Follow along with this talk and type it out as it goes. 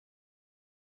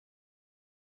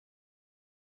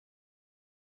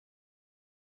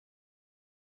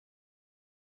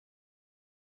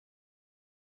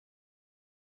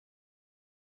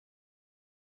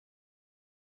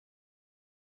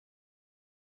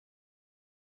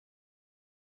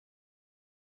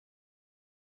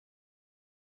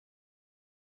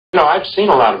No, I've seen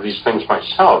a lot of these things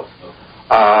myself.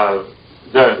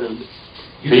 The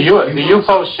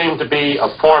UFOs seem to be a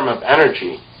form of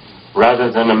energy rather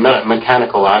than a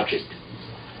mechanical object.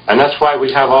 And that's why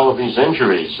we have all of these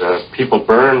injuries. People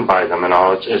burn by them and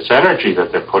all. It's energy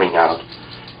that they're putting out.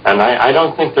 And I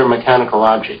don't think they're mechanical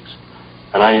objects.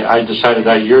 And I decided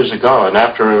that years ago. And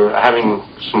after having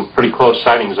some pretty close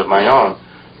sightings of my own,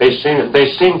 they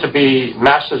seem to be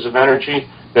masses of energy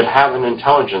that have an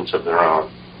intelligence of their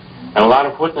own. And a lot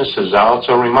of witnesses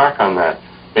also remark on that.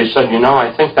 They said, you know,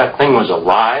 I think that thing was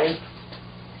alive.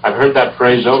 I've heard that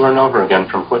phrase over and over again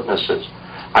from witnesses.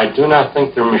 I do not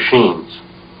think they're machines.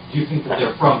 Do you think that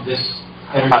they're from this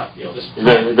energy field?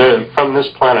 They're from this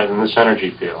planet and this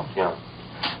energy field, yeah.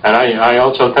 And I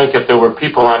also think if there were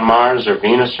people on Mars or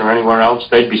Venus or anywhere else,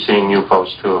 they'd be seeing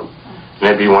UFOs too. And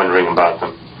they'd be wondering about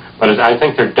them. But I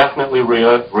think they're definitely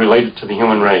related to the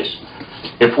human race.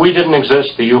 If we didn't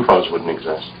exist, the UFOs wouldn't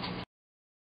exist.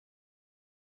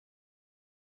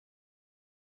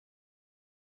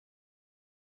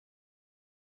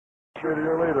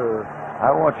 Your leader. I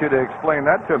want you to explain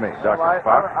that to me, Dr.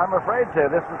 Spock. I'm afraid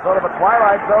to. This is sort of a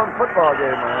Twilight Zone football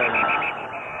game.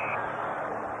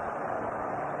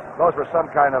 Those were some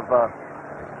kind of,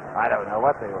 I don't know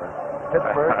what they were.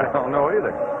 Pittsburgh? I don't know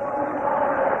either.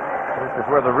 This is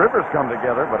where the rivers come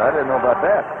together, but I didn't know about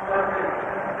that.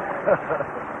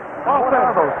 What are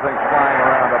those things flying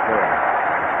around up there?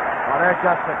 Well, they're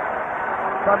just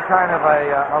some kind of a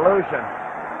illusion.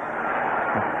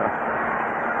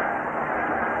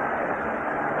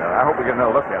 I hope we get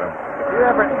another look at them.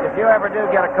 If you ever do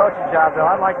get a coaching job, though,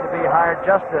 I'd like to be hired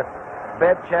just to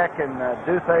bed check and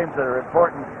do things that are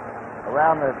important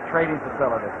around the training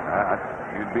facility.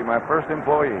 You'd be my first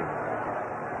employee.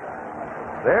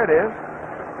 There it is.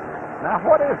 Now,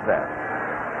 what is that?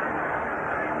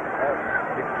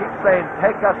 You keep saying,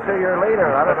 take us to your leader.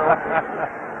 I don't know.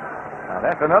 Now,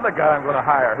 that's another guy I'm going to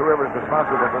hire, whoever's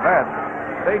responsible for that.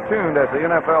 Stay tuned as the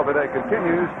NFL Today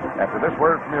continues after this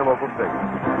word from your local station.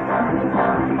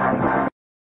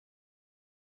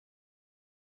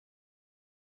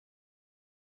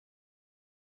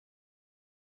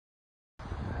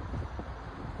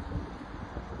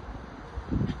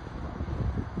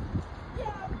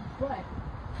 Yeah, but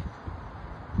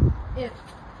if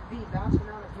the vast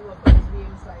amount of UFOs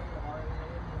being sighted